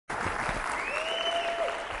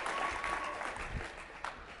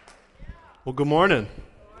Well, good morning.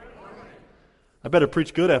 I better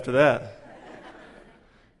preach good after that.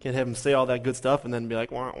 Can't have him say all that good stuff and then be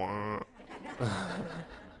like, wah, wah.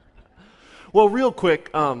 Well, real quick,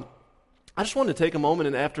 I just wanted to take a moment,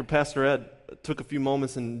 and after Pastor Ed took a few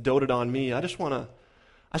moments and doted on me, I just want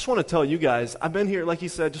to tell you guys, I've been here, like he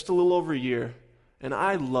said, just a little over a year, and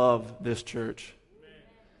I love this church.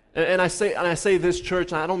 And I say this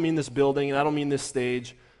church, and I don't mean this building, and I don't mean this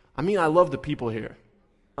stage. I mean I love the people here.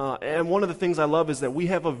 And one of the things I love is that we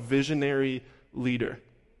have a visionary leader.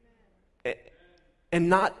 And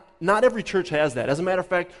not every church has that. As a matter of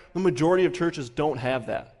fact, the majority of churches don't have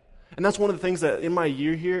that. And that's one of the things that in my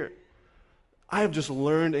year here, I have just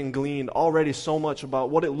learned and gleaned already so much about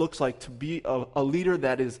what it looks like to be a leader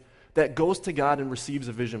that goes to God and receives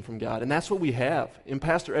a vision from God. And that's what we have. In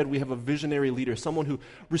Pastor Ed, we have a visionary leader, someone who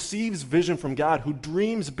receives vision from God, who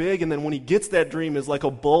dreams big, and then when he gets that dream is like a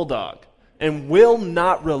bulldog and will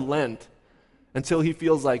not relent until he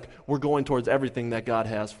feels like we're going towards everything that God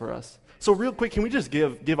has for us. So real quick, can we just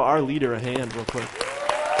give our leader a hand real quick?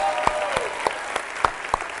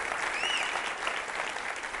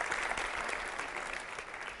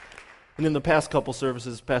 And in the past couple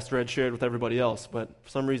services, Pastor Ed shared with everybody else, but for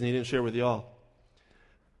some reason he didn't share with y'all.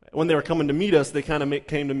 When they were coming to meet us, they kind of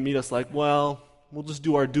came to meet us like, well, we'll just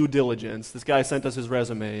do our due diligence. This guy sent us his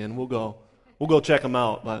resume, and we'll go check him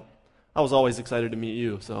out, but I was always excited to meet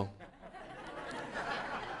you, so.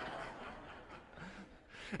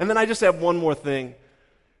 And then I just have one more thing.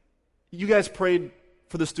 You guys prayed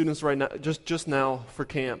for the students right now, just now for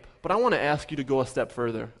camp, but I want to ask you to go a step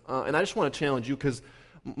further. And I just want to challenge you because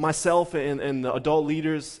myself and the adult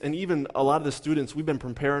leaders and even a lot of the students, we've been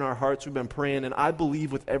preparing our hearts, we've been praying, and I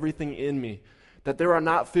believe with everything in me that there are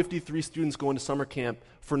not 53 students going to summer camp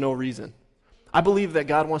for no reason. I believe that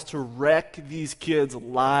God wants to wreck these kids'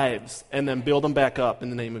 lives and then build them back up in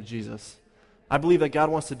the name of Jesus. I believe that God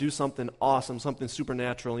wants to do something awesome, something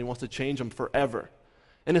supernatural, and he wants to change them forever.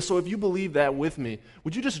 And so if you believe that with me,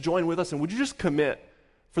 would you just join with us and would you just commit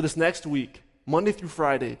for this next week, Monday through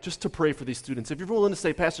Friday, just to pray for these students? If you're willing to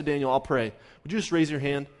say, Pastor Daniel, I'll pray, would you just raise your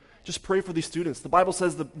hand? Just pray for these students. The Bible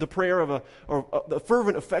says the prayer of the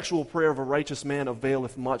fervent, effectual prayer of a righteous man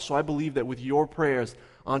availeth much. So I believe that with your prayers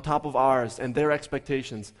on top of ours and their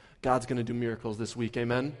expectations, God's going to do miracles this week.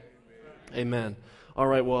 Amen? Amen. All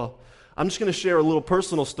right, well, I'm just going to share a little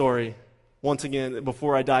personal story once again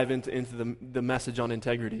before I dive into the message on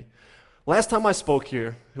integrity. Last time I spoke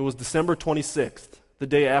here, it was December 26th, the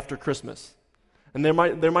day after Christmas. And there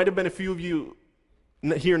might have been a few of you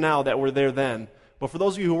here now that were there then. But for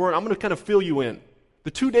those of you who weren't, I'm going to kind of fill you in.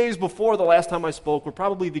 The 2 days before the last time I spoke were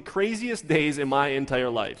probably the craziest days in my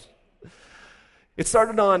entire life. It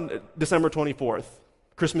started on December 24th,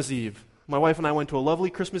 Christmas Eve. My wife and I went to a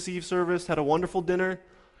lovely Christmas Eve service, had a wonderful dinner,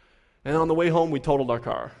 and on the way home we totaled our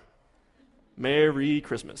car. Merry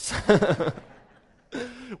Christmas.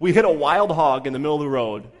 We hit a wild hog in the middle of the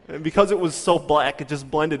road. And because it was so black, it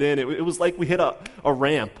just blended in. It was like we hit a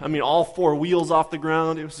ramp. I mean, all four wheels off the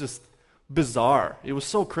ground. It was just bizarre. It was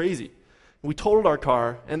so crazy. We totaled our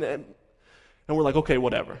car, and we're like, okay,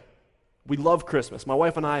 whatever. We love Christmas. My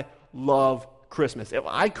wife and I love Christmas. If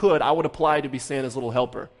I could, I would apply to be Santa's little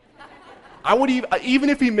helper. I would even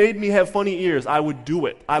if he made me have funny ears, I would do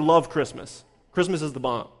it. I love Christmas. Christmas is the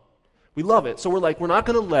bomb. We love it. So we're like, we're not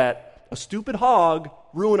going to let a stupid hog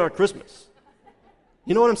ruin our Christmas.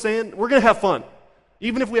 You know what I'm saying? We're going to have fun,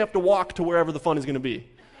 even if we have to walk to wherever the fun is going to be.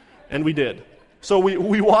 And we did. So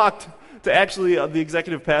we walked to actually the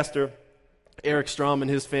executive pastor, Eric Strom, and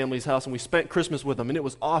his family's house, and we spent Christmas with him, and it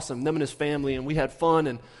was awesome, them and his family, and we had fun,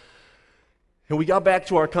 and we got back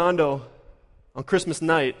to our condo on Christmas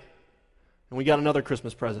night, and we got another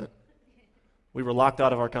Christmas present. We were locked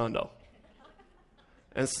out of our condo.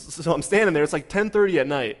 And so I'm standing there, it's like 10:30 at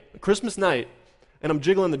night, Christmas night, and I'm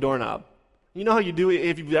jiggling the doorknob. You know how you do it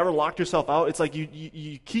if you've ever locked yourself out? It's like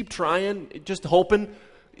you keep trying, just hoping.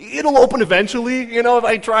 It'll open eventually, you know, if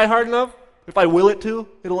I try hard enough. If I will it to,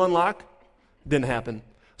 it'll unlock. Didn't happen.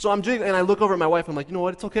 So I'm jiggling, and I look over at my wife, I'm like, you know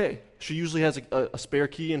what, it's okay. She usually has a spare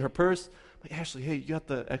key in her purse. I'm like, Ashley, hey, you got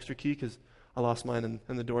the extra key? Because I lost mine,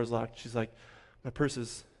 and the door's locked. She's like, my purse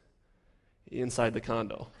is inside the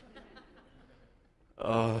condo.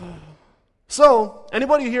 So,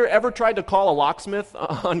 anybody here ever tried to call a locksmith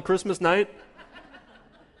on Christmas night?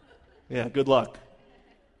 Yeah, good luck.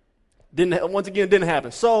 Once again, it didn't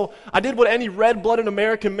happen. So, I did what any red-blooded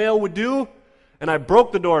American male would do, and I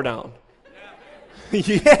broke the door down.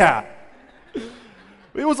 Yeah.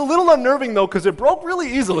 It was a little unnerving, though, because it broke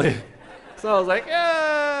really easily. So I was like,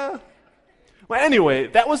 yeah. Well, anyway,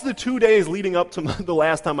 that was the 2 days leading up to the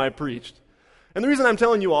last time I preached. And the reason I'm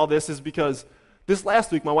telling you all this is because this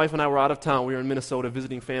last week, my wife and I were out of town. We were in Minnesota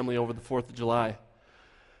visiting family over the 4th of July.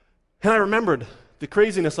 And I remembered the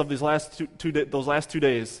craziness of those last 2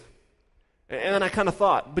 days. And then I kind of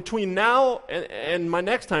thought, between now and my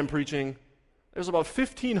next time preaching, there's about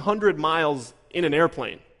 1,500 miles in an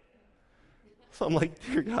airplane. So I'm like,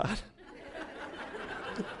 dear God,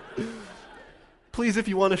 please, if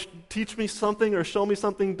you want to teach me something or show me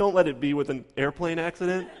something, don't let it be with an airplane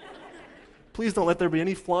accident. Please don't let there be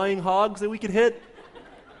any flying hogs that we could hit.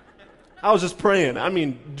 I was just praying. I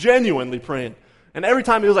mean, genuinely praying. And every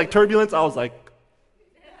time it was like turbulence, I was like,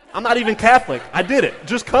 I'm not even Catholic. I did it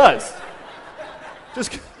just cause.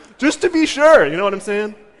 Just to be sure, you know what I'm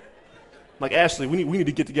saying? Like, Ashley, we need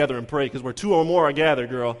to get together and pray because where 2 or more are gathered,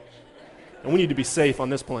 girl. And we need to be safe on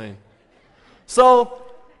this plane. So,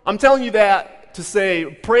 I'm telling you that to say,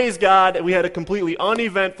 praise God, we had a completely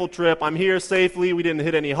uneventful trip. I'm here safely. We didn't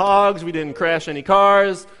hit any hogs. We didn't crash any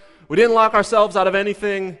cars. We didn't lock ourselves out of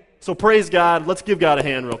anything. So praise God. Let's give God a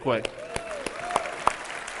hand real quick.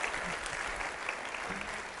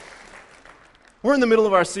 We're in the middle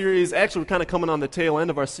of our series. Actually, we're kind of coming on the tail end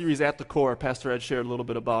of our series, At the Core. Pastor Ed shared a little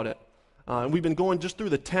bit about it. And we've been going just through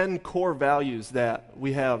the 10 core values that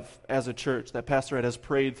we have as a church, that Pastor Ed has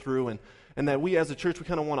prayed through, and that we as a church, we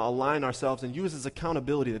kind of want to align ourselves and use as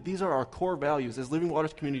accountability, that these are our core values. As Living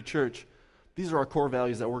Waters Community Church, these are our core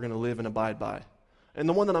values that we're going to live and abide by. And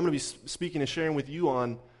the one that I'm going to be speaking and sharing with you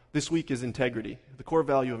on this week is integrity, the core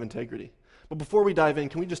value of integrity. But before we dive in,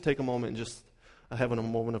 can we just take a moment and just have a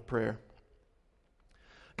moment of prayer?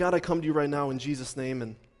 God, I come to you right now in Jesus' name,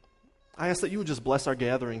 and I ask that you would just bless our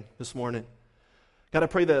gathering this morning. God, I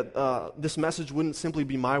pray that this message wouldn't simply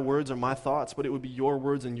be my words or my thoughts, but it would be your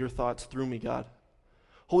words and your thoughts through me, God.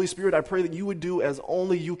 Holy Spirit, I pray that you would do as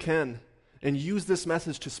only you can and use this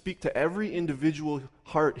message to speak to every individual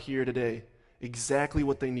heart here today exactly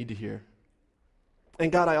what they need to hear.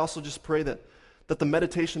 And God, I also just pray that the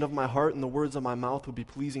meditation of my heart and the words of my mouth would be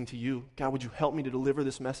pleasing to you. God, would you help me to deliver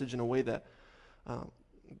this message in a way that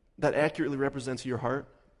accurately represents your heart?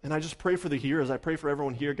 And I just pray for the hearers. I pray for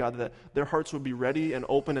everyone here, God, that their hearts would be ready and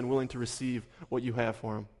open and willing to receive what you have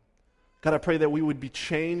for them. God, I pray that we would be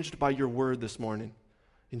changed by your word this morning.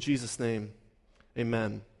 In Jesus' name,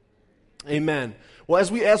 amen. Amen. Well,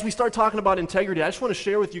 as we start talking about integrity, I just want to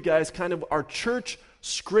share with you guys kind of our church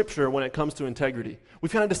scripture when it comes to integrity.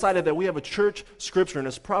 We've kind of decided that we have a church scripture, and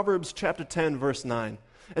it's Proverbs chapter 10, verse 9.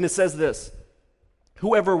 And it says this: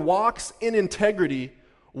 whoever walks in integrity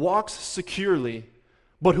walks securely,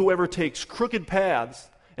 but whoever takes crooked paths,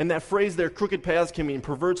 and that phrase there, crooked paths, can mean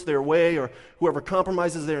perverts their way, or whoever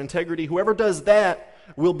compromises their integrity, whoever does that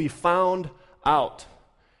will be found out.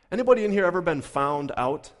 Anybody in here ever been found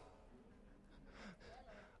out?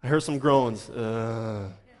 I heard some groans.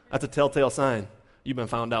 That's a telltale sign. You've been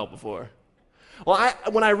found out before. Well,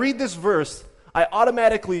 when I read this verse, I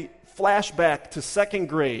automatically flash back to second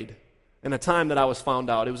grade and a time that I was found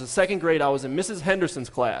out. It was in second grade. I was in Mrs. Henderson's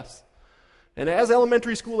class. And as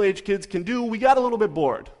elementary school age kids can do, we got a little bit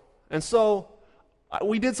bored. And so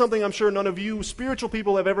we did something I'm sure none of you spiritual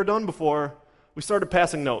people have ever done before. We started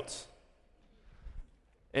passing notes.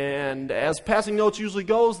 And as passing notes usually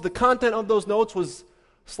goes, the content of those notes was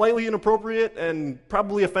slightly inappropriate and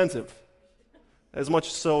probably offensive, as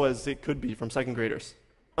much so as it could be from second graders.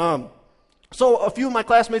 So a few of my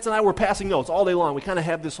classmates and I were passing notes all day long. We kind of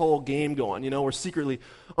have this whole game going, we're secretly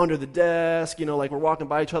under the desk, like we're walking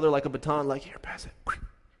by each other like a baton, like, here, pass it,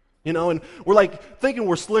 and we're like thinking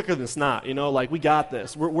we're slicker than snot, like we got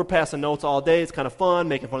this. We're passing notes all day. It's kind of fun,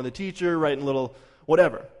 making fun of the teacher, writing little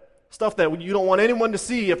whatever. Stuff that you don't want anyone to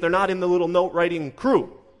see if they're not in the little note-writing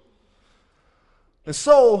crew. And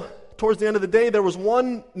so, towards the end of the day, there was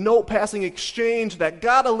one note-passing exchange that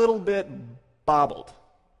got a little bit bobbled.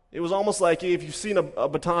 It was almost like if you've seen a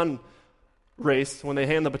baton race, when they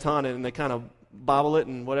hand the baton in and they kind of bobble it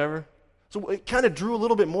and whatever. So it kind of drew a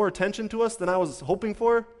little bit more attention to us than I was hoping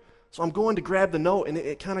for. So I'm going to grab the note, and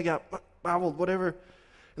it kind of got bobbled, whatever. And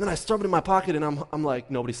then I stuffed it in my pocket, and I'm like,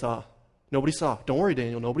 nobody saw. Nobody saw. Don't worry,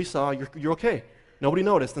 Daniel. Nobody saw. You're okay. Nobody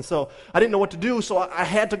noticed. And so I didn't know what to do, so I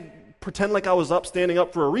had to pretend like I was standing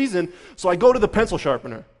up for a reason. So I go to the pencil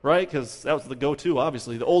sharpener, right? Because that was the go-to,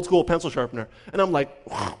 obviously, the old school pencil sharpener. And I'm like,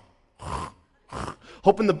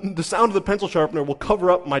 hoping the sound of the pencil sharpener will cover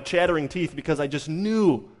up my chattering teeth, because I just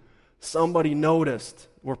knew somebody noticed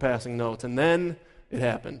we're passing notes. And then it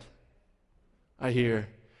happened. I hear,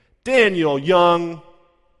 Daniel Young.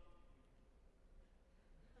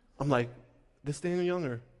 I'm like, this Daniel Young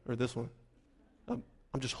or this one?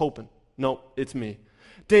 I'm just hoping. No, it's me.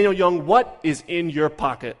 Daniel Young, what is in your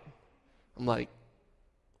pocket? I'm like,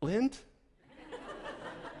 lint?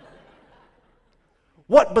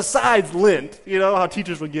 What besides lint? You know how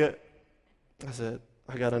teachers would get. I said,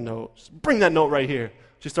 I got a note. Just bring that note right here.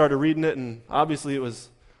 She started reading it, and obviously it was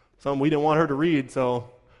something we didn't want her to read, so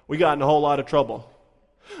we got in a whole lot of trouble.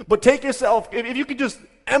 But take yourself, if you could just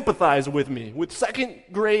empathize with me, with second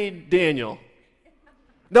grade Daniel.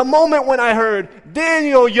 The moment when I heard,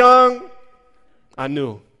 Daniel Young, I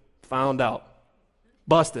knew, found out,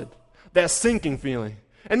 busted. That sinking feeling.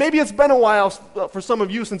 And maybe it's been a while for some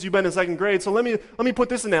of you since you've been in second grade, so let me put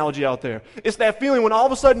this analogy out there. It's that feeling when all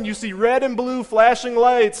of a sudden you see red and blue flashing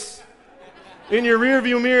lights in your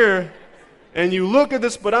rearview mirror, and you look at the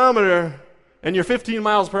speedometer, and you're 15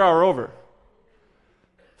 miles per hour over.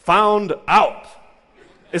 Found out.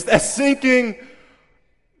 It's that sinking,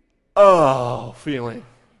 feeling.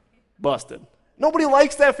 Busted. Nobody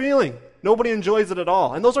likes that feeling. Nobody enjoys it at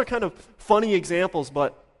all. And those are kind of funny examples,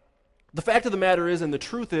 but the fact of the matter is, and the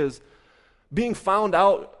truth is, being found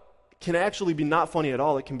out can actually be not funny at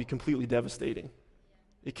all. It can be completely devastating.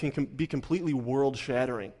 It can be completely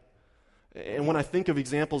world-shattering. And when I think of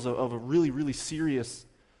examples of a really, really serious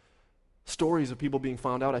stories of people being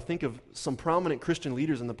found out, I think of some prominent Christian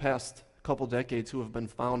leaders in the past couple decades who have been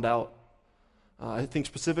found out. I think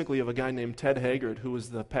specifically of a guy named Ted Haggard, who was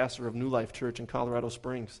the pastor of New Life Church in Colorado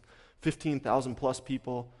Springs. 15,000 plus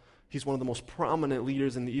people. He's one of the most prominent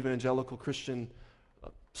leaders in the evangelical Christian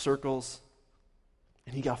circles.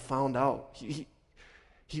 And he got found out.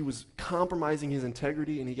 He was compromising his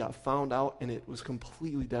integrity, and he got found out, and it was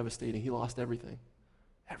completely devastating. He lost everything.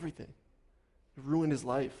 Everything. It ruined his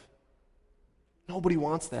life. Nobody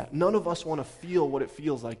wants that. None of us want to feel what it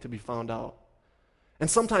feels like to be found out. And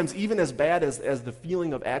sometimes even as bad as the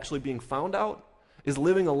feeling of actually being found out is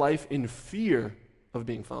living a life in fear of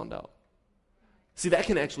being found out. See, that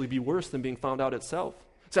can actually be worse than being found out itself.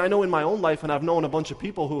 See, I know in my own life, and I've known a bunch of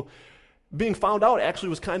people who being found out actually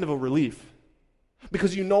was kind of a relief.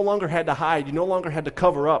 Because you no longer had to hide, you no longer had to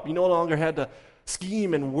cover up, you no longer had to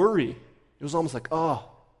scheme and worry. It was almost like,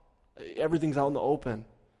 everything's out in the open.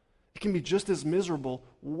 It can be just as miserable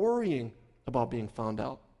worrying about being found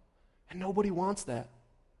out. And nobody wants that.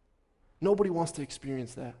 Nobody wants to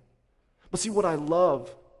experience that. But see, what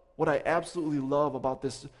I absolutely love about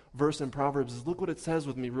this verse in Proverbs is look what it says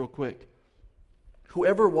with me real quick.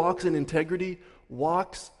 Whoever walks in integrity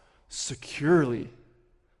walks securely.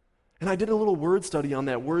 And I did a little word study on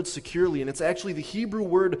that word securely, and it's actually the Hebrew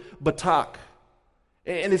word batak.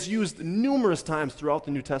 And it's used numerous times throughout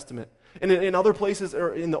the New Testament. And in other places,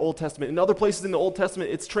 or in the Old Testament, in other places in the Old Testament,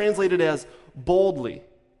 it's translated as boldly,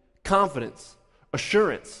 confidence,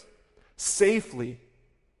 assurance, safely,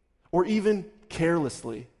 or even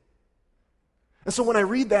carelessly. And so when I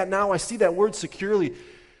read that now, I see that word securely.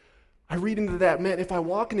 I read into that, man, if I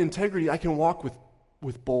walk in integrity, I can walk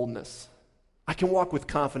with boldness. I can walk with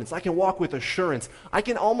confidence. I can walk with assurance. I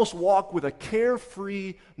can almost walk with a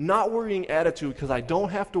carefree, not worrying attitude because I don't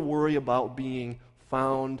have to worry about being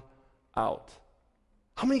found out.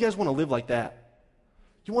 How many of you guys want to live like that?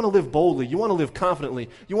 You want to live boldly. You want to live confidently.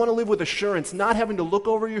 You want to live with assurance, not having to look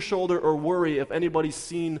over your shoulder or worry if anybody's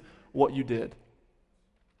seen what you did.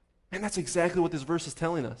 And that's exactly what this verse is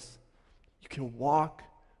telling us. You can walk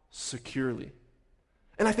securely.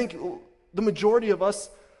 And I think the majority of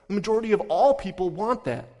all people want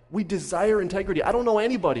that. We desire integrity. I don't know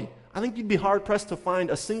anybody. I think you'd be hard-pressed to find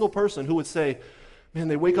a single person who would say, man,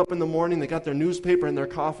 they wake up in the morning, they got their newspaper and their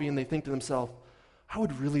coffee, and they think to themselves, I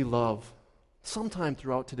would really love sometime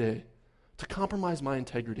throughout today to compromise my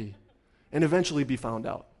integrity and eventually be found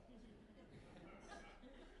out.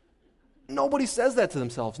 Nobody says that to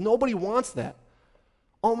themselves. Nobody wants that.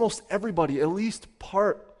 Almost everybody, at least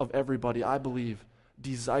part of everybody, I believe,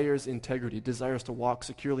 desires integrity, desires to walk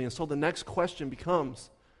securely. And so the next question becomes,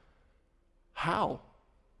 how?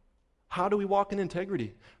 How do we walk in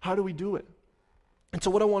integrity? How do we do it? And so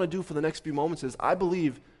what I want to do for the next few moments is, I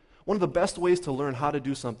believe one of the best ways to learn how to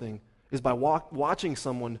do something is by watching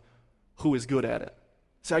someone who is good at it.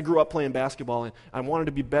 See, I grew up playing basketball, and I wanted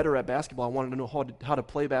to be better at basketball. I wanted to know how to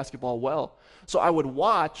play basketball well. So I would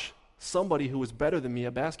watch somebody who was better than me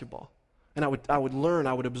at basketball. And I would learn,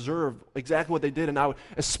 I would observe exactly what they did, and I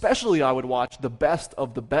would watch the best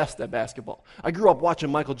of the best at basketball. I grew up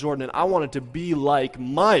watching Michael Jordan, and I wanted to be like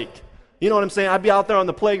Mike. You know what I'm saying? I'd be out there on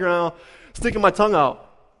the playground, sticking my tongue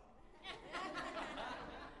out,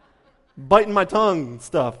 biting my tongue and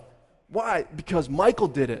stuff. Why? Because Michael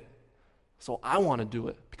did it. So I want to do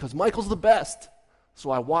it because Michael's the best. So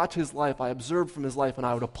I watch his life, I observed from his life, and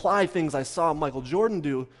I would apply things I saw Michael Jordan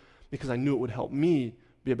do because I knew it would help me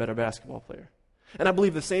be a better basketball player. And I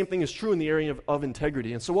believe the same thing is true in the area of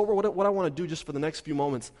integrity. And so what I want to do just for the next few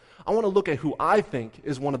moments, I want to look at who I think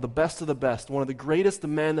is one of the best, one of the greatest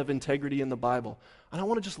men of integrity in the Bible. And I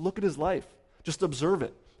want to just look at his life, just observe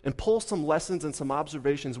it, and pull some lessons and some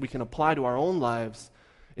observations we can apply to our own lives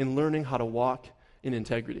in learning how to walk in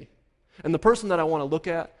integrity. And the person that I want to look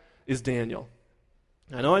at is Daniel.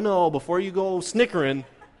 I know, before you go snickering,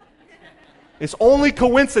 it's only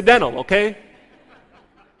coincidental, okay?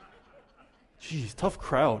 Jeez, tough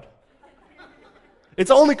crowd.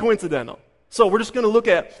 It's only coincidental. So we're just going to look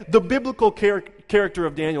at the biblical character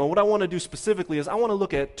of Daniel. And what I want to do specifically is I want to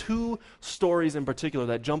look at two stories in particular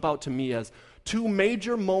that jump out to me as two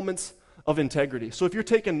major moments of integrity. So if you're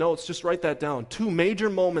taking notes, just write that down. Two major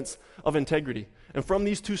moments of integrity. And from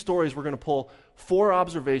these two stories, we're going to pull 4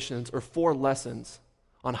 observations or 4 lessons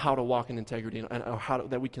on how to walk in integrity and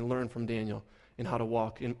that we can learn from Daniel and how to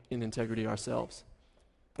walk in integrity ourselves.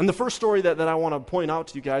 And the first story that I want to point out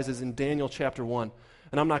to you guys is in Daniel chapter 1.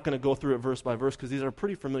 And I'm not going to go through it verse by verse because these are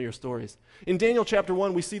pretty familiar stories. In Daniel chapter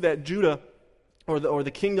 1, we see that Judah, or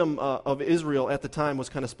the kingdom of Israel at the time, was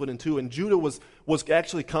kind of split in two. And Judah was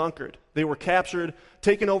actually conquered. They were captured,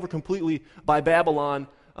 taken over completely by Babylon,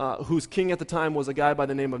 whose king at the time was a guy by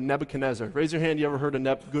the name of Nebuchadnezzar. Raise your hand, you ever heard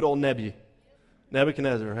of good old Nebi?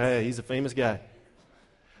 Nebuchadnezzar, hey, he's a famous guy.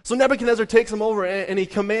 So Nebuchadnezzar takes him over and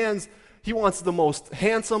he wants the most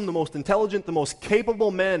handsome, the most intelligent, the most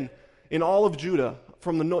capable men in all of Judah,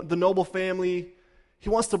 from the noble family. He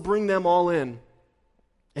wants to bring them all in,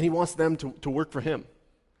 and he wants them to work for him.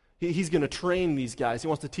 He's going to train these guys. He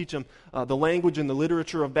wants to teach them the language and the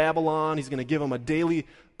literature of Babylon. He's going to give them a daily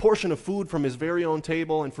portion of food from his very own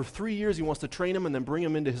table, and for 3 years he wants to train them and then bring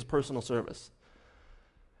them into his personal service.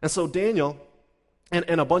 And so Daniel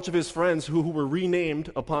and a bunch of his friends who were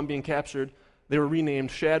renamed upon being captured, they were renamed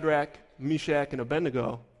Shadrach, Meshach, and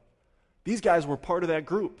Abednego. These guys were part of that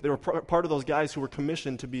group. They were part of those guys who were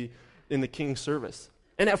commissioned to be in the king's service.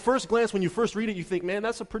 And at first glance, when you first read it, you think, man,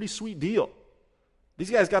 that's a pretty sweet deal.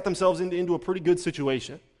 These guys got themselves into a pretty good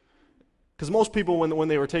situation. Because most people, when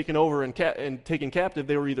they were taken over and taken captive,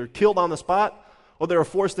 they were either killed on the spot or they were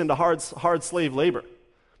forced into hard slave labor.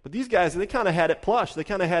 But these guys, they kind of had it plush. They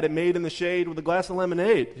kind of had it made in the shade with a glass of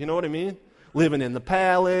lemonade. You know what I mean? Living in the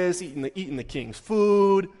palace, eating the king's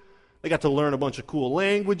food. They got to learn a bunch of cool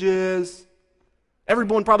languages.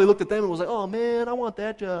 Everyone probably looked at them and was like, oh man, I want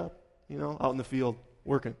that job, out in the field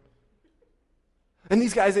working. And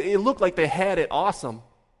these guys, it looked like they had it awesome.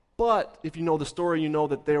 But if you know the story, you know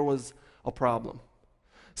that there was a problem.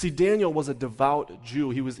 See, Daniel was a devout Jew.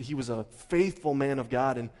 He was a faithful man of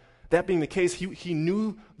God. And that being the case, he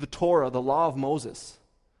knew the Torah, the law of Moses,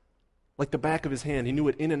 like the back of his hand. He knew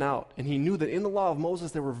it in and out. And he knew that in the law of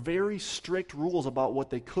Moses, there were very strict rules about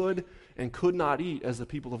what they could and could not eat as the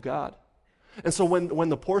people of God. And so when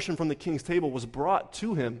the portion from the king's table was brought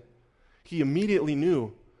to him, he immediately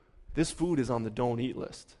knew this food is on the don't eat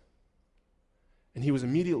list. And he was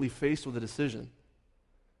immediately faced with a decision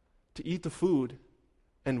to eat the food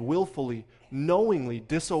and willfully, knowingly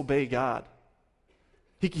disobey God.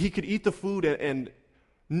 He could eat the food and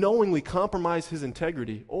knowingly compromise his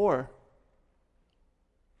integrity, or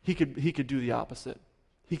he could do the opposite.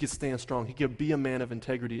 He could stand strong. He could be a man of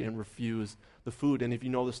integrity and refuse the food. And if you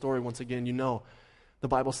know the story, once again, you know the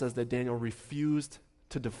Bible says that Daniel refused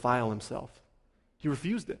to defile himself. He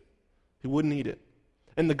refused it. He wouldn't eat it.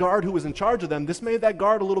 And the guard who was in charge of them, this made that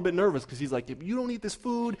guard a little bit nervous because he's like, if you don't eat this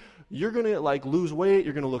food, you're going to lose weight,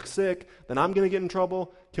 you're going to look sick, then I'm going to get in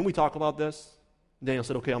trouble. Can we talk about this? Daniel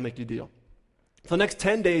said, okay, I'll make you a deal. For the next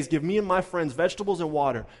 10 days, give me and my friends vegetables and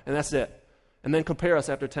water, and that's it. And then compare us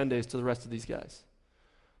after 10 days to the rest of these guys.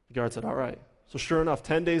 The guard said, all right. So sure enough,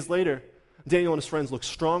 10 days later, Daniel and his friends looked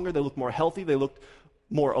stronger, they looked more healthy, they looked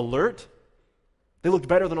more alert. They looked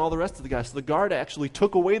better than all the rest of the guys. So the guard actually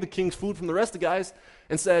took away the king's food from the rest of the guys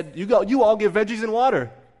and said, you all get veggies and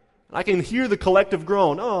water. And I can hear the collective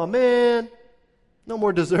groan. Oh, man, no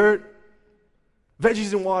more dessert.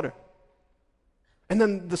 Veggies and water. And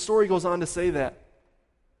then the story goes on to say that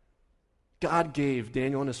God gave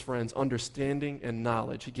Daniel and his friends understanding and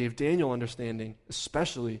knowledge. He gave Daniel understanding,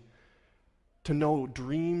 especially to know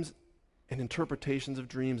dreams and interpretations of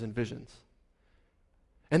dreams and visions.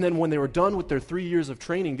 And then when they were done with their 3 years of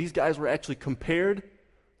training, these guys were actually compared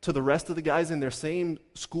to the rest of the guys in their same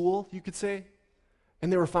school, you could say,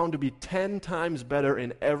 and they were found to be 10 times better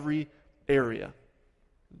in every area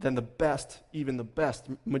than the best, even the best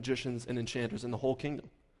magicians and enchanters in the whole kingdom.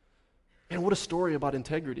 And what a story about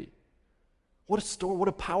integrity. What a story, what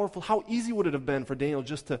a powerful, how easy would it have been for Daniel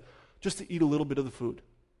just to eat a little bit of the food,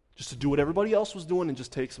 just to do what everybody else was doing and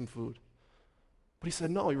just take some food. But he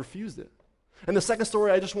said no, he refused it. And the second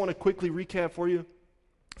story, I just want to quickly recap for you.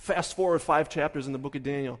 Fast forward 5 chapters in the book of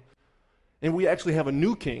Daniel, and we actually have a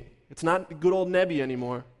new king. It's not good old Nebi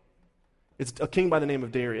anymore. It's a king by the name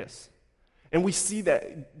of Darius. And we see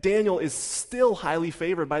that Daniel is still highly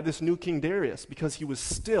favored by this new king Darius because he was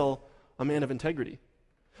still a man of integrity.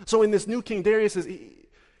 So in this new king Darius,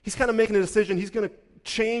 he's kind of making a decision. He's going to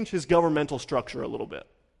change his governmental structure a little bit.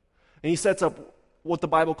 And he sets up what the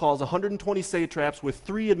Bible calls 120 satraps with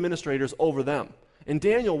 3 administrators over them. And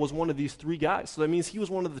Daniel was one of these 3 guys. So that means he was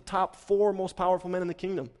one of the top 4 most powerful men in the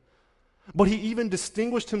kingdom. But he even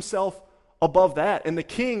distinguished himself above that. And the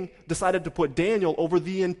king decided to put Daniel over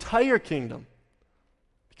the entire kingdom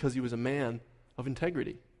because he was a man of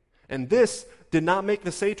integrity. And this did not make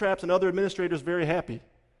the satraps and other administrators very happy.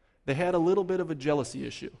 They had a little bit of a jealousy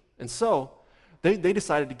issue. And so they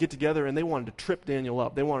decided to get together and they wanted to trip Daniel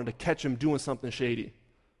up. They wanted to catch him doing something shady.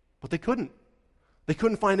 But they couldn't. They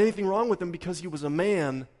couldn't find anything wrong with him because he was a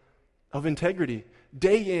man of integrity,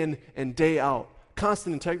 day in and day out,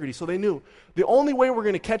 constant integrity. So they knew the only way we're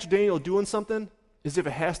going to catch Daniel doing something is if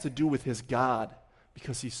it has to do with his God,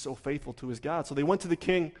 because he's so faithful to his God. So they went to the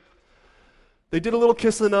king. They did a little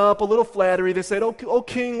kissing up, a little flattery. They said, "Oh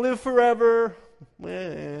king, live forever."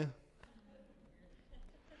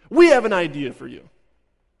 We have an idea for you.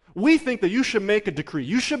 We think that you should make a decree.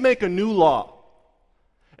 You should make a new law.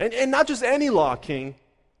 And not just any law, king.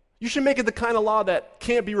 You should make it the kind of law that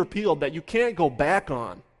can't be repealed, that you can't go back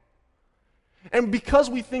on. And because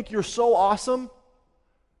we think you're so awesome,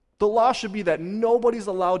 the law should be that nobody's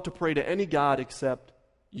allowed to pray to any god except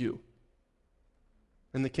you.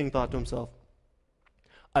 And the king thought to himself,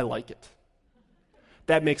 I like it.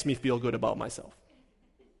 That makes me feel good about myself.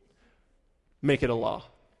 Make it a law.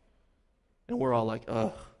 And we're all like,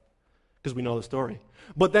 ugh, because we know the story.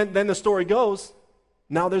 But then the story goes,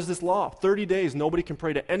 now there's this law. 30 days, nobody can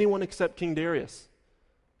pray to anyone except King Darius.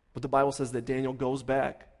 But the Bible says that Daniel goes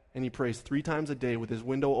back and he prays 3 times a day with his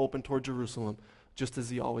window open toward Jerusalem, just as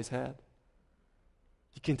he always had.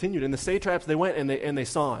 He continued, and the satraps, they went and they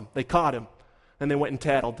saw him. They caught him, and they went and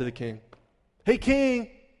tattled to the king. Hey, king,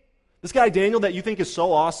 this guy Daniel that you think is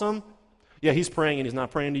so awesome, yeah, he's praying and he's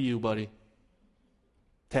not praying to you, buddy.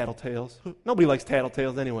 Tattletales. Nobody likes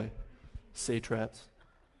tattletales anyway. Satraps.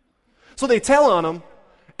 So they tell on him,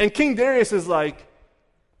 and King Darius is like,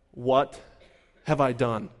 what have I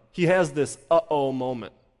done? He has this uh-oh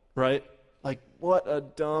moment, right? Like, what a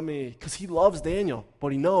dummy. Because he loves Daniel,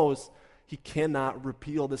 but he knows he cannot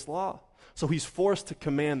repeal this law. So he's forced to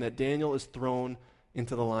command that Daniel is thrown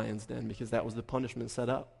into the lion's den because that was the punishment set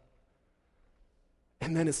up.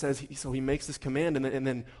 And then it says, so he makes this command, and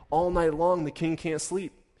then all night long the king can't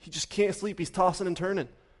sleep. He just can't sleep. He's tossing and turning.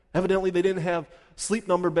 Evidently they didn't have sleep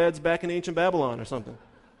number beds back in ancient Babylon or something.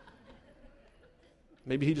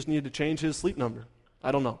 Maybe he just needed to change his sleep number.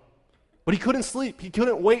 I don't know. But he couldn't sleep. He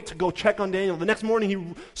couldn't wait to go check on Daniel. The next morning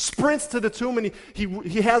he sprints to the tomb and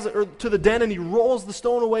he has it, or to the den, and he rolls the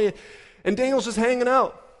stone away. And Daniel's just hanging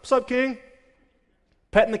out. What's up, king?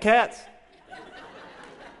 Petting the cats.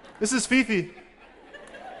 This is Fifi.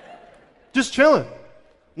 Just chilling.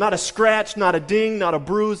 Not a scratch, not a ding, not a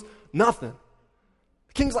bruise, nothing.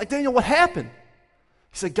 The king's like, Daniel, what happened?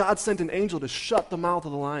 He said, God sent an angel to shut the mouth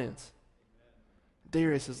of the lions.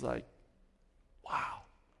 Darius is like, wow.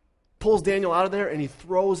 Pulls Daniel out of there, and he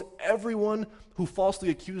throws everyone who falsely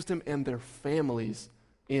accused him and their families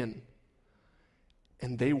in.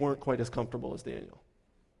 And they weren't quite as comfortable as Daniel.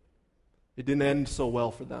 It didn't end so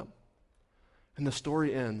well for them. And the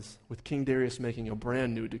story ends with King Darius making a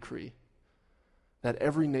brand new decree that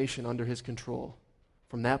every nation under his control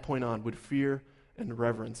from that point on would fear and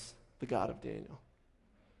reverence the God of Daniel.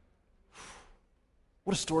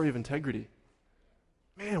 What a story of integrity.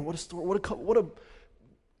 Man, what a story,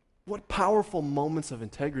 what powerful moments of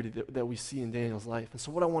integrity that we see in Daniel's life. And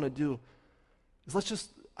so what I want to do is I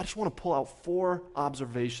just want to pull out 4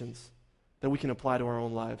 observations that we can apply to our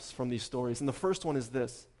own lives from these stories. And the first one is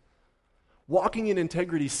this: walking in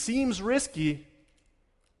integrity seems risky,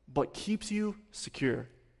 but keeps you secure.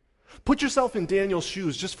 Put yourself in Daniel's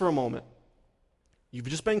shoes just for a moment. You've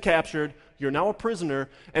just been captured, you're now a prisoner,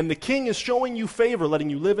 and the king is showing you favor, letting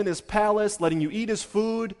you live in his palace, letting you eat his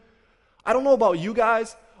food. I don't know about you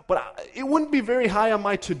guys, but it wouldn't be very high on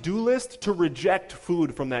my to-do list to reject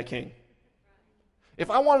food from that king. If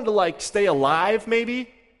I wanted to stay alive maybe,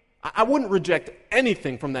 I wouldn't reject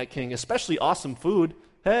anything from that king, especially awesome food.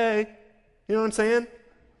 Hey, you know what I'm saying?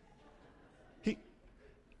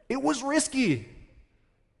 It was risky.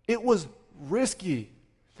 It was risky.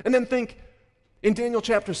 And then think, in Daniel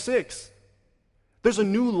chapter 6, there's a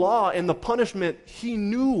new law, and the punishment he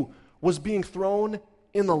knew was being thrown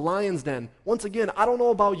in the lion's den. Once again, I don't know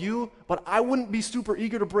about you, but I wouldn't be super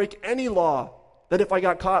eager to break any law that if I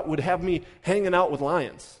got caught would have me hanging out with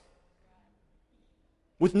lions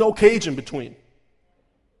with no cage in between.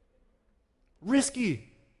 Risky.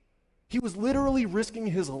 He was literally risking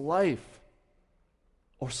his life,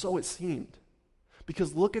 or so it seemed.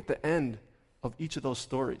 Because look at the end of each of those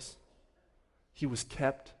stories. He was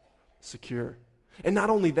kept secure. And not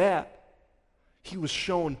only that, he was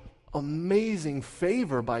shown amazing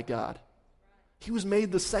favor by God. He was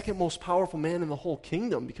made the second most powerful man in the whole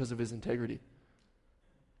kingdom because of his integrity.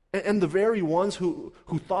 And the very ones who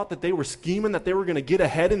thought that they were scheming, that they were going to get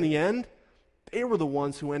ahead in the end, they were the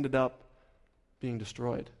ones who ended up being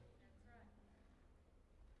destroyed.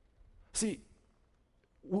 See,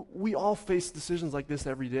 we all face decisions like this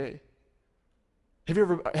every day.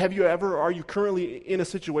 Are you currently in a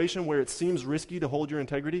situation where it seems risky to hold your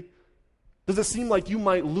integrity? Does it seem like you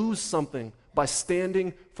might lose something by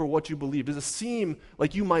standing for what you believe? Does it seem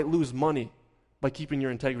like you might lose money by keeping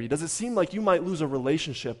your integrity? Does it seem like you might lose a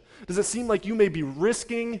relationship? Does it seem like you may be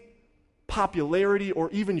risking popularity or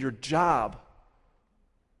even your job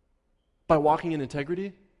by walking in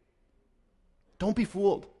integrity? Don't be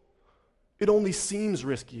fooled. It only seems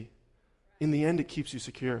risky. In the end, it keeps you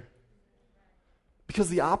secure. Because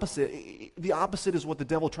the opposite is what the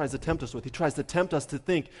devil tries to tempt us with. He tries to tempt us to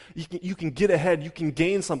think you can get ahead, you can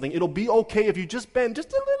gain something. It'll be okay if you just bend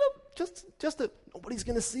just a little, nobody's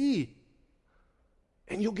going to see.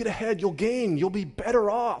 And you'll get ahead, you'll gain, you'll be better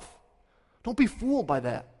off. Don't be fooled by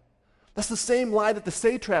that. That's the same lie that the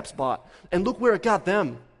satraps bought. And look where it got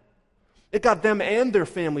them. It got them and their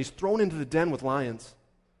families thrown into the den with lions.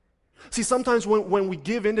 See, sometimes when we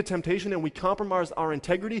give in to temptation and we compromise our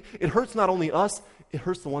integrity, it hurts not only us, it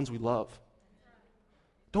hurts the ones we love.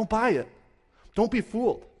 Don't buy it. Don't be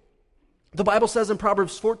fooled. The Bible says in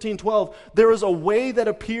Proverbs 14:12, there is a way that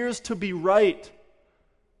appears to be right,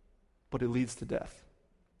 but it leads to death.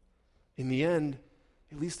 In the end,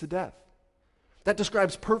 it leads to death. That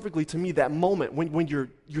describes perfectly to me that moment when you're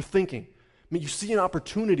thinking. I mean, you see an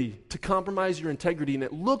opportunity to compromise your integrity and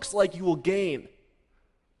it looks like you will gain.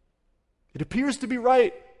 It appears to be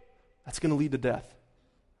right. That's going to lead to death.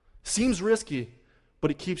 Seems risky, but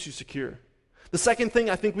it keeps you secure. The second thing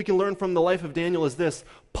I think we can learn from the life of Daniel is this: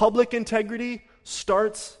 public integrity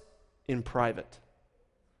starts in private.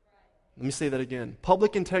 Let me say that again.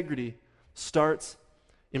 Public integrity starts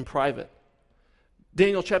in private.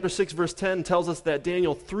 Daniel chapter 6 verse 10 tells us that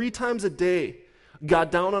Daniel 3 times a day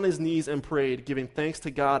got down on his knees and prayed, giving thanks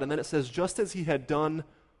to God. And then it says, just as he had done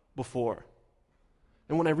before.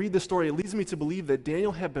 And when I read this story, it leads me to believe that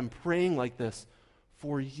Daniel had been praying like this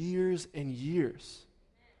for years and years.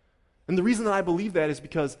 And the reason that I believe that is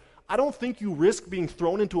because I don't think you risk being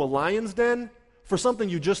thrown into a lion's den for something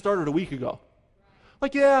you just started a week ago.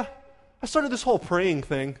 Like, yeah, I started this whole praying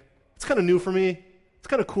thing. It's kind of new for me. It's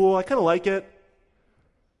kind of cool. I kind of like it.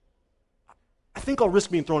 I think I'll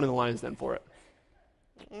risk being thrown in the lion's den for it.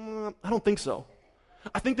 I don't think so.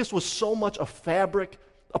 I think this was so much a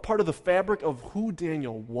part of the fabric of who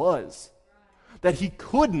Daniel was, that he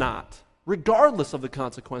could not, regardless of the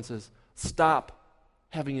consequences, stop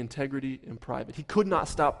having integrity in private. He could not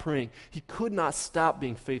stop praying. He could not stop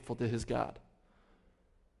being faithful to his God.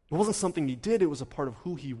 It wasn't something he did, it was a part of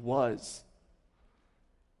who he was.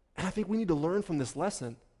 And I think we need to learn from this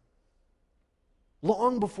lesson.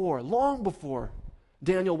 Long before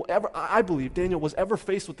I believe Daniel was ever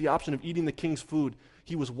faced with the option of eating the king's food,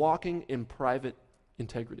 he was walking in private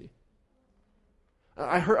integrity.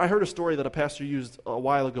 I heard a story that a pastor used a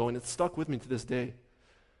while ago, and it stuck with me to this day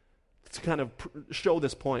to kind of show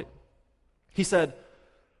this point. He said,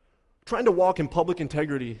 trying to walk in public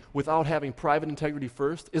integrity without having private integrity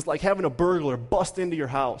first is like having a burglar bust into your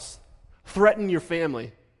house, threaten your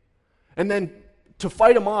family, and then to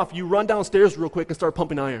fight him off, you run downstairs real quick and start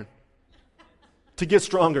pumping iron to get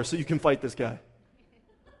stronger so you can fight this guy.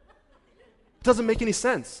 It doesn't make any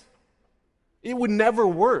sense. It would never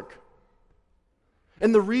work.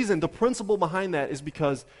 And the principle behind that is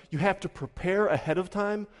because you have to prepare ahead of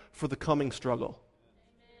time for the coming struggle.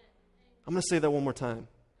 I'm going to say that one more time.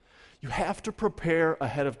 You have to prepare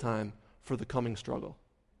ahead of time for the coming struggle.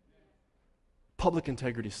 Public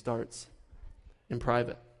integrity starts in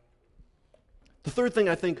private. The third thing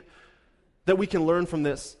I think that we can learn from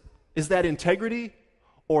this is that integrity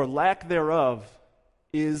or lack thereof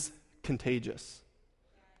is contagious.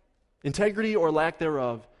 Integrity or lack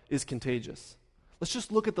thereof is contagious. Let's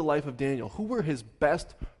just look at the life of Daniel. Who were his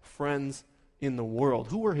best friends in the world?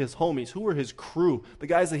 Who were his homies? Who were his crew? The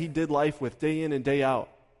guys that he did life with day in and day out.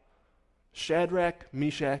 Shadrach,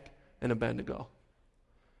 Meshach, and Abednego.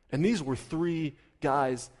 And these were 3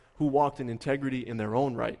 guys who walked in integrity in their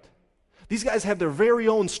own right. These guys have their very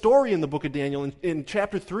own story in the book of Daniel in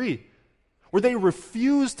chapter 3, where they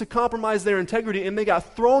refused to compromise their integrity and they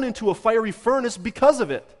got thrown into a fiery furnace because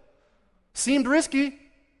of it. Seemed risky,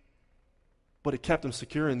 but it kept them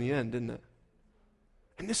secure in the end, didn't it?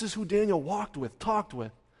 And this is who Daniel walked with, talked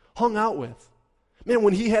with, hung out with. Man,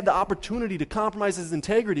 when he had the opportunity to compromise his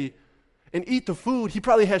integrity and eat the food, he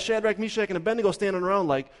probably had Shadrach, Meshach, and Abednego standing around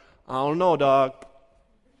like, I don't know, dog.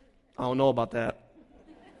 I don't know about that.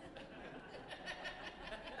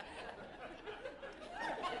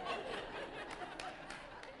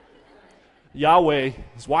 Yahweh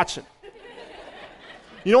is watching.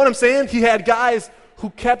 You know what I'm saying? He had guys who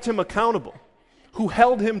kept him accountable, who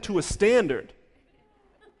held him to a standard.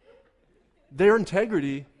 Their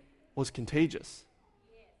integrity was contagious.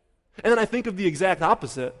 And then I think of the exact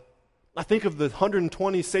opposite. I think of the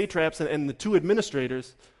 120 satraps and the 2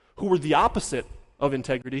 administrators who were the opposite of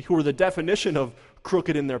integrity, who were the definition of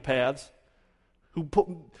crooked in their paths, who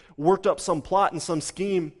worked up some plot and some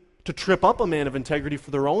scheme to trip up a man of integrity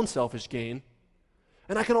for their own selfish gain.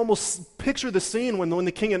 And I can almost picture the scene when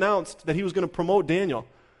the king announced that he was going to promote Daniel.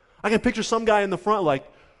 I can picture some guy in the front like,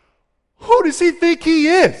 who does he think he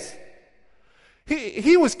is?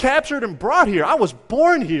 He was captured and brought here. I was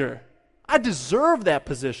born here. I deserve that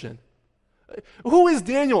position. Who is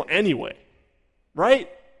Daniel anyway? Right?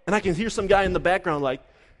 And I can hear some guy in the background like,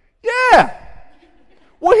 yeah,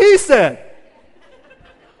 what he said.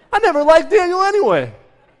 I never liked Daniel anyway.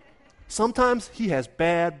 Sometimes he has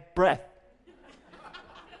bad breath.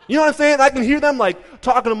 You know what I'm saying? I can hear them like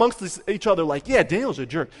talking amongst each other like, yeah, Daniel's a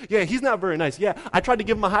jerk. Yeah, he's not very nice. Yeah, I tried to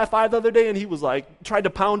give him a high five the other day and he was like, tried to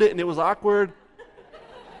pound it and it was awkward.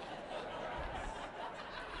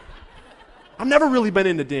 I've never really been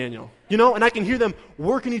into Daniel, you know? And I can hear them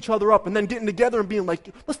working each other up and then getting together and being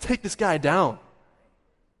like, let's take this guy down.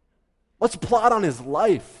 Let's plot on his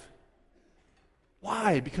life.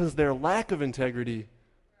 Why? Because their lack of integrity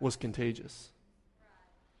was contagious.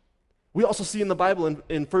 We also see in the Bible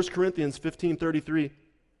in 1 Corinthians 15:33,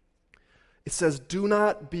 it says, do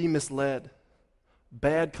not be misled.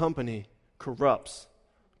 Bad company corrupts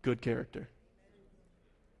good character.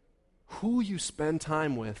 Who you spend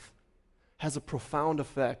time with has a profound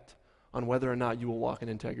effect on whether or not you will walk in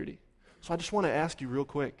integrity. So I just want to ask you real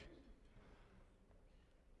quick,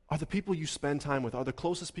 are the people you spend time with, are the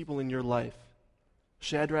closest people in your life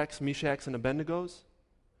Shadrachs, Meshachs, and Abednegos?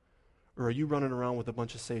 Or are you running around with a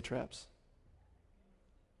bunch of satraps?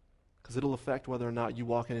 Because it'll affect whether or not you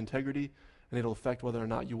walk in integrity, and it'll affect whether or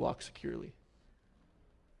not you walk securely.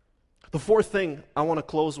 The fourth thing I want to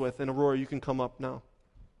close with, and Aurora, you can come up now.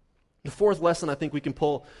 The fourth lesson I think we can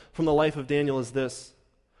pull from the life of Daniel is this.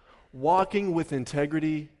 Walking with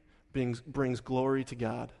integrity brings glory to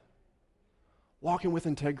God. Walking with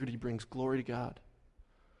integrity brings glory to God.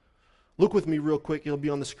 Look with me real quick. It'll be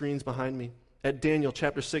on the screens behind me. At Daniel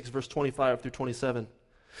chapter 6, verse 25 through 27.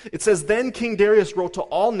 It says, then King Darius wrote to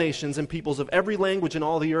all nations and peoples of every language in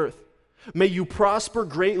all the earth, may you prosper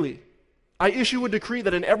greatly. I issue a decree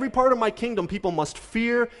that in every part of my kingdom people must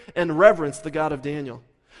fear and reverence the God of Daniel.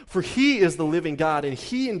 For he is the living God, and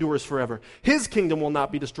he endures forever. His kingdom will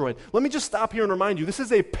not be destroyed. Let me just stop here and remind you, this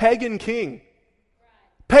is a pagan king.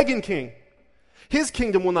 Pagan king. His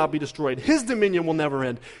kingdom will not be destroyed. His dominion will never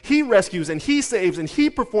end. He rescues and he saves and he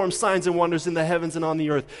performs signs and wonders in the heavens and on the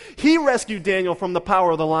earth. He rescued Daniel from the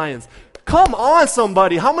power of the lions. Come on,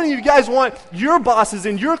 somebody. How many of you guys want your bosses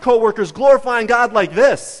and your coworkers glorifying God like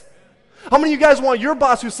this? How many of you guys want your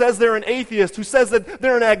boss who says they're an atheist, who says that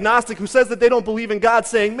they're an agnostic, who says that they don't believe in God,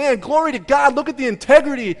 saying, man, glory to God, look at the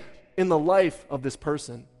integrity in the life of this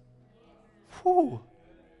person. Whew.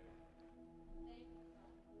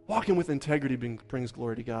 Walking with integrity brings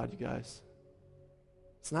glory to God, you guys.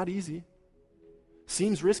 It's not easy.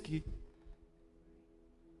 Seems risky.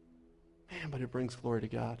 Man, but it brings glory to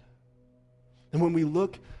God. And when we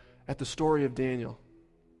look at the story of Daniel,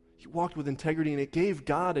 he walked with integrity, and it gave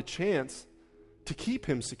God a chance to keep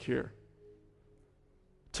him secure,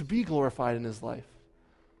 to be glorified in his life.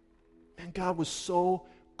 And God was so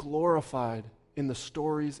glorified in the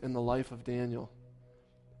stories in the life of Daniel.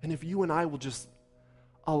 And if you and I will just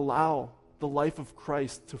allow the life of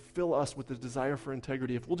Christ to fill us with the desire for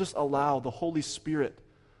integrity, if we'll just allow the Holy Spirit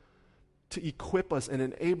to equip us and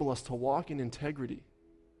enable us to walk in integrity,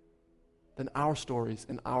 then our stories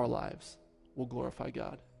and our lives will glorify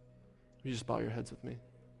God. Will you just bow your heads with me?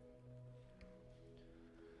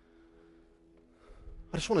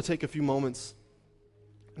 I just want to take a few moments,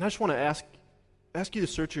 and I just want to ask you to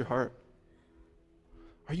search your heart.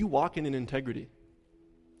 Are you walking in integrity?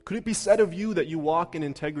 Could it be said of you that you walk in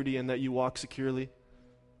integrity and that you walk securely?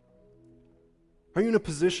 Are you in a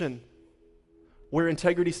position where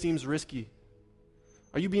integrity seems risky?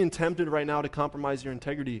 Are you being tempted right now to compromise your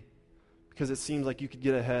integrity because it seems like you could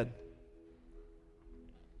get ahead?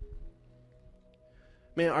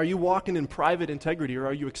 Man, are you walking in private integrity, or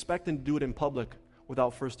are you expecting to do it in public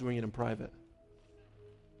without first doing it in private?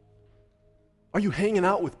 Are you hanging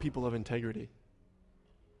out with people of integrity?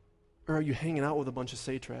 Or are you hanging out with a bunch of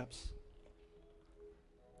satraps?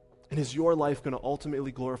 And is your life going to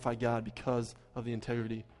ultimately glorify God because of the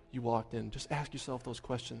integrity you walked in? Just ask yourself those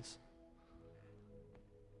questions.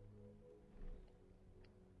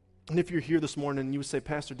 And if you're here this morning and you would say,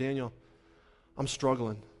 Pastor Daniel, I'm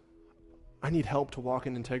struggling. I need help to walk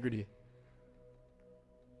in integrity.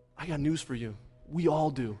 I got news for you. We all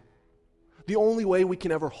do. The only way we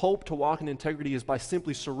can ever hope to walk in integrity is by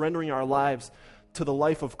simply surrendering our lives to the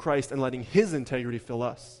life of Christ and letting His integrity fill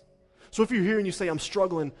us. So if you're here and you say, I'm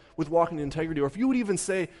struggling with walking in integrity, or if you would even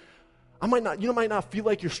say, you might not feel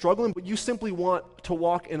like you're struggling, but you simply want to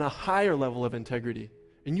walk in a higher level of integrity,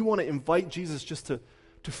 and you want to invite Jesus just to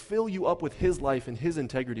fill you up with His life and His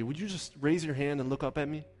integrity, would you just raise your hand and look up at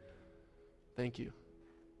me? Thank you.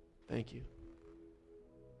 Thank you.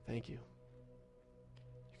 Thank you.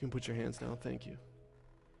 You can put your hands down. Thank you.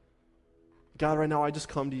 God, right now I just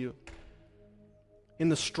come to you in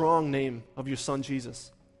the strong name of your Son,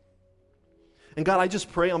 Jesus. And God, I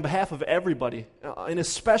just pray on behalf of everybody, and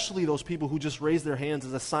especially those people who just raise their hands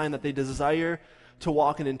as a sign that they desire to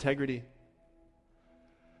walk in integrity.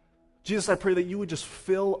 Jesus, I pray that you would just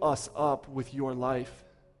fill us up with your life.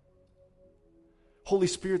 Holy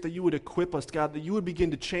Spirit, that you would equip us, God, that you would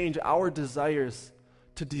begin to change our desires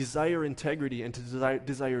to desire integrity and to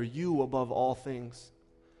desire you above all things.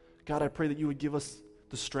 God, I pray that you would give us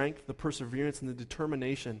the strength, the perseverance, and the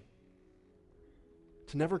determination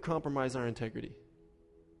to never compromise our integrity.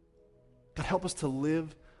 God, help us to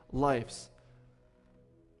live lives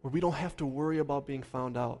where we don't have to worry about being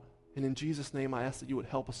found out. And in Jesus' name, I ask that you would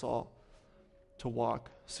help us all to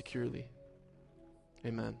walk securely.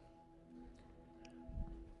 Amen.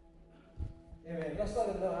 Amen. Let's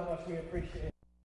let them know how much we appreciate